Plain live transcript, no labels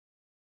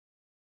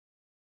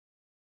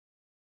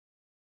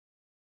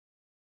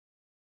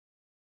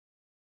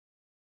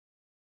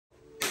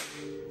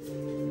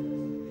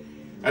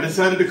I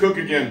decided to cook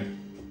again.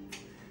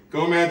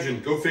 Go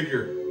imagine, go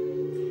figure.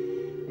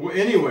 Well,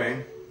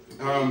 anyway,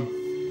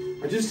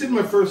 I just did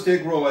my first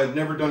egg roll. I'd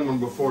never done one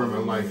before in my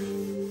life.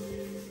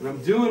 And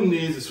I'm doing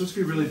these, it's supposed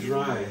to be really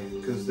dry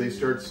because they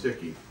start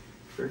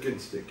getting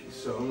sticky.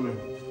 So I'm gonna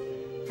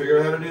figure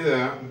out how to do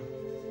that.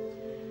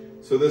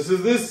 So this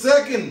is the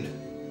second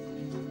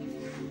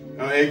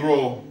egg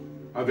roll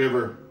I've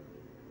ever,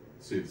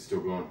 let's see, it's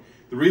still going.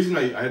 The reason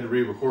I had to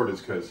re-record is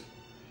because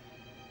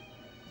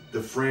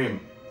the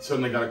frame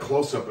suddenly got a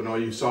close-up and all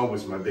you saw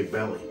was my big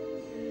belly.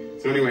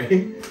 So anyway,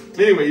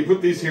 you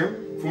put these here.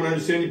 From what I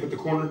understand, you put the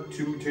corner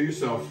to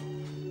yourself.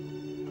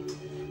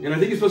 And I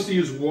think you're supposed to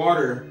use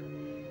water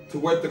to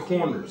wet the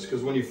corners,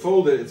 because when you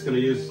fold it, it's gonna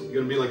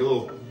be like a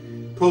little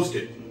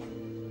Post-it.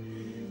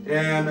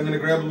 And I'm gonna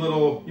grab a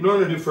little, you know what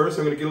I'm gonna do first?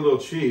 I'm gonna get a little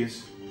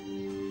cheese,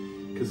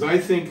 because I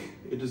think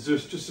it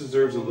just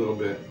deserves a little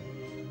bit.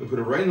 I'm gonna put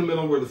it right in the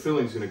middle where the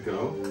filling's gonna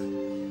go.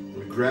 I'm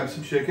gonna grab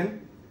some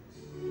chicken,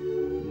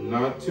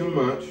 not too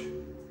much.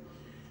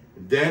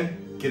 And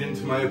then get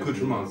into my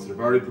accoutrements that I've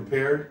already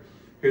prepared.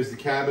 Here's the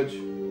cabbage,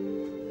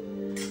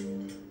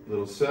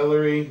 little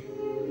celery,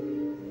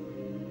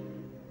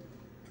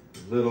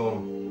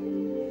 little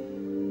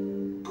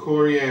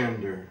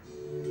coriander.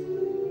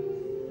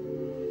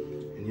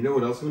 And you know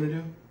what else I'm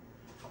gonna do?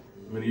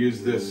 I'm gonna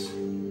use this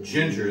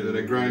ginger that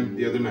I grind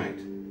the other night.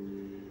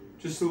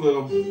 Just a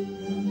little.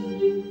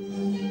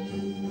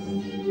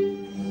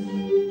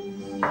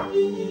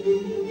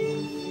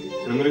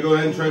 And I'm gonna go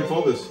ahead and try and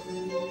fold this.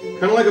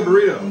 Kind of like a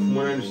burrito, from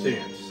what I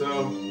understand.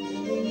 So,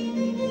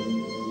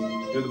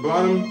 do the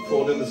bottom,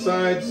 fold in the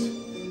sides,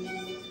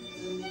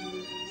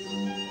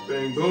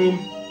 bang, boom,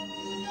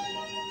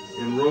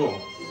 and roll.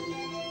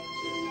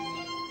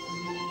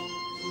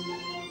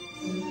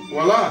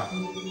 Voila!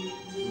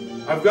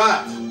 I've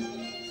got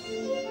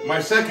my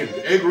second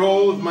egg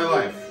roll of my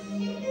life.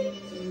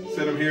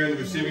 Set them here in the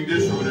receiving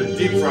dish. I'm going to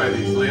deep fry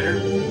these later.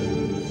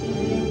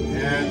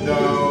 And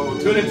we'll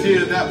tune into you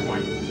at that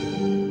point.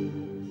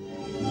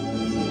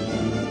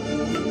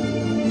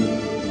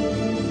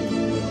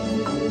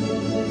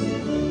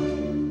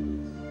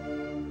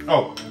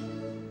 Oh,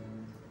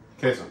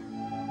 queso.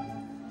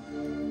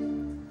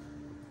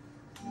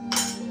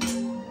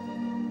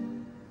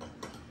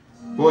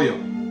 Pollo.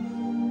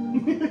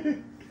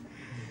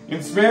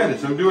 In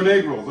Spanish, I'm doing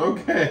egg rolls,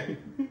 okay.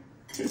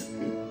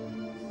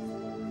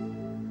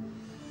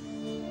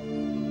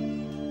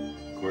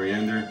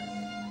 Coriander.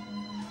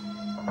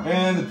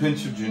 And a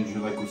pinch of ginger,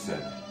 like we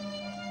said.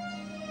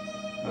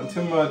 Not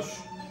too much.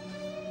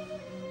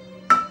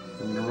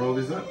 I'm gonna roll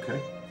these up,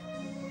 okay?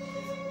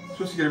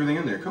 Supposed to get everything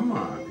in there. Come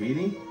on,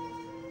 Petey.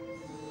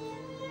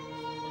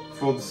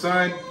 Fold the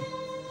side.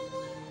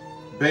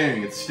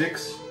 Bang, it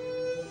sticks.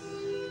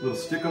 A little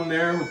stickum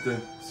there with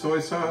the soy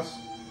sauce.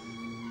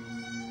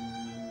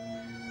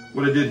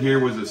 What I did here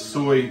was a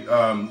soy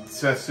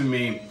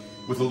sesame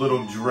with a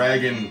little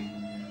dragon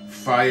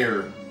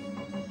fire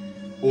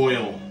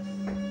oil.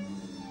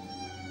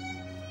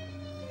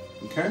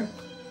 Okay?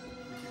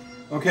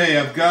 Okay,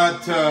 I've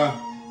got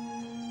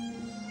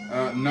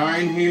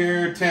 9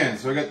 here, 10.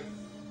 So I got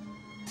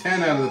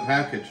 10 out of the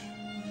package.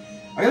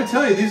 I gotta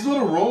tell you, these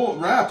little roll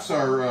wraps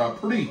are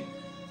pretty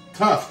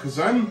tough because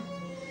I'm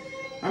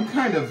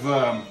kind of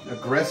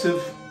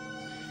aggressive,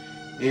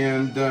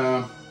 and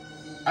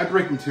I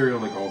break material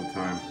like all the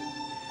time.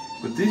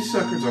 But these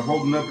suckers are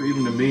holding up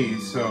even to me,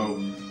 so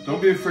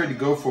don't be afraid to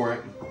go for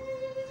it.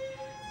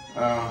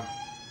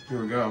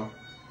 Here we go.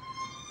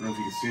 I don't know if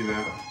you can see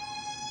that.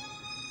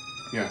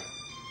 Yeah.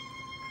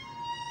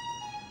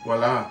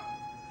 Voila.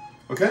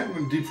 Okay, I'm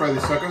gonna deep fry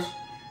these suckers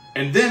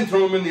and then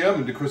throw them in the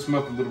oven to crisp them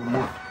up a little bit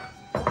more.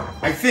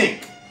 I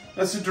think.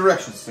 That's the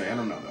directions say, I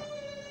don't know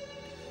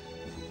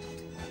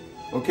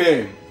though.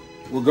 Okay,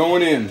 we're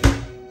going in.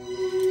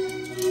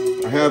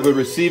 I have a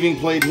receiving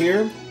plate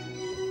here,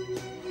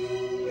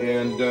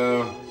 and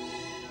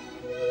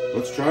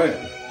let's try it.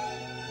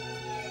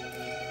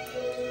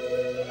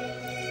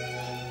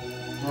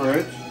 All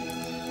right,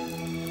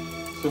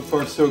 so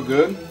far so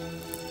good.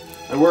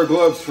 I wear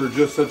gloves for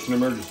just such an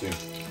emergency.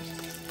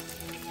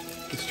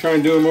 Let's try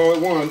and do them all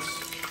at once,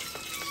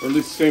 or at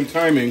least the same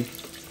timing.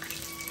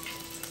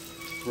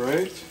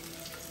 Right?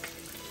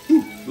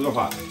 Whew, a little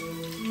hot.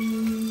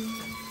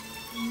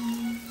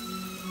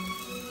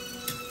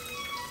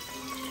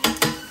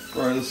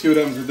 All right, let's see what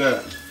happens with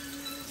that.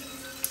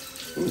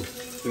 Ooh,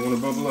 they want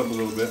to bubble up a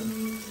little bit.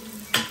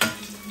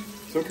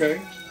 It's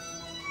okay.